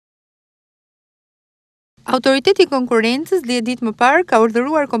Autoriteti i konkurrencës 10 ditë më parë ka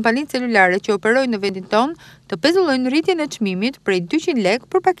urdhëruar kompanitë celulare që operojnë në vendin tonë të pezullojnë rritjen e çmimit prej 200 lekë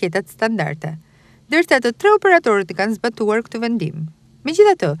për paketat standarde, ndërsa të 3 operatorët i kanë zbatuar këtë vendim.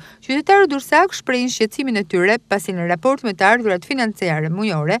 Megjithatë, qytetarët durrësak shprehin shqetësimin e tyre pasi në raport me të ardhurat financiare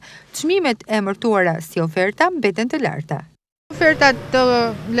mujore, çmimet e emërtuara si oferta mbeten të larta. Ofertat të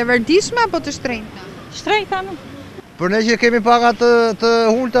leverdishme apo të shtrenjta? Shtrenjta nuk. Për ne që kemi pagat të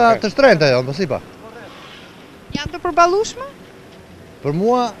ulta të shtrenjta janë, po si pa. Janë të përballueshme? Për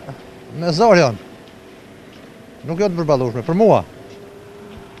mua, me zor janë. Nuk janë të përballueshme, për mua.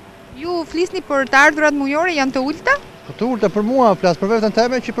 Ju flisni për të ardhurat mujore janë të ulta? Të ulta për mua, flas për vetën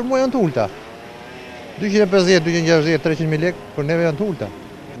time që për mua janë të ulta. 250, 260, 300.000 lekë për neve janë të ulta.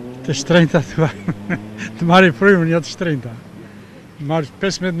 Të shtrenjta të marri frymën, jo të shtrenjta. Marrë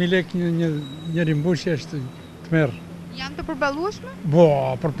 15.000 lekë një rimbushje është të merë. Janë të përballueshme? Po,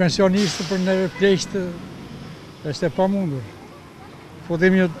 për pensionistë, për neve pleqtë, është e pamundur.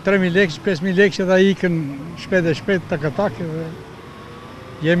 Futemi 3.000 lekë, 5.000 lekë që da ikën shpejt e shpejt takatake dhe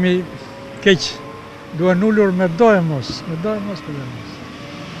jemi keq. Duhen ullur me dojë mos për dhe mos.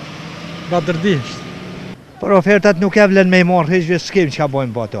 Batërdisht. Por ofertat nuk ja vlen me i marrë hiç, s'kem që ka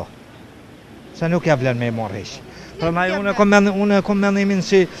bojmë po ato. Se nuk ja vlen me i marrë hiç. Prandaj unë kom mendimin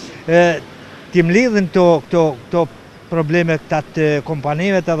si t'im lidhin këto probleme të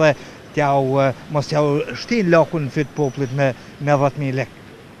kompanive edhe mos t'jau shtin lakun në fyt popullit me 10.000 lekë.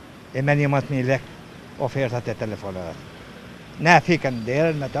 E me 11.000 lekë ofertat e telefonave. Ne fikën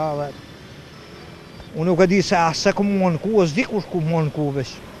derën me ta dhe unë nuk e di se asë ku më në ku, as di kush ku më në ku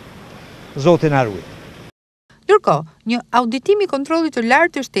vesh. Zotin arruj. Ndërkohë, një auditim i kontrollit të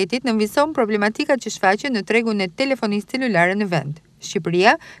lartë të shtetit nënvison problematikat që shfaqen në tregun e telefonisë celulare në vend.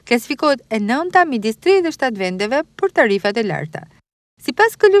 Shqipëria klasifikohet e 9-ta midis 37 vendeve për tarifat e larta.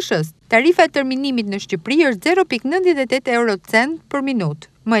 Sipas KLSH-s, tarifa e terminimit në Shqipëri është 0.98 eurocent për minutë,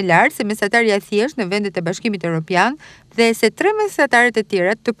 më e lartë se mesatarja thjesht në vendet e Bashkimit Evropian dhe se 3 mesataret e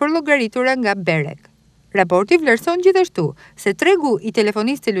tjera të përllogaritura nga BEREK. Raporti vlerëson gjithashtu se tregu i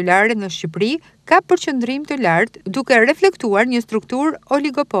telefonisë celulare në Shqipëri ka përqendrim të lartë duke reflektuar një strukturë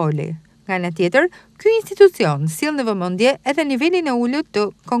oligopoli. Nga ana tjetër, ky institucion sill në vëmendje edhe nivelin e ulët të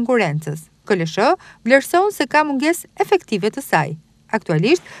konkurrencës. KLSH vlerëson se ka mungesë efektive të saj.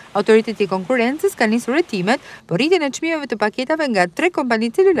 Aktualisht, autoriteti i konkurrencës ka nisur hetimet për rritjen e çmimeve të paketave nga 3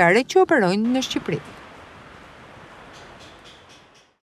 kompani celulare që operojnë në Shqipëri.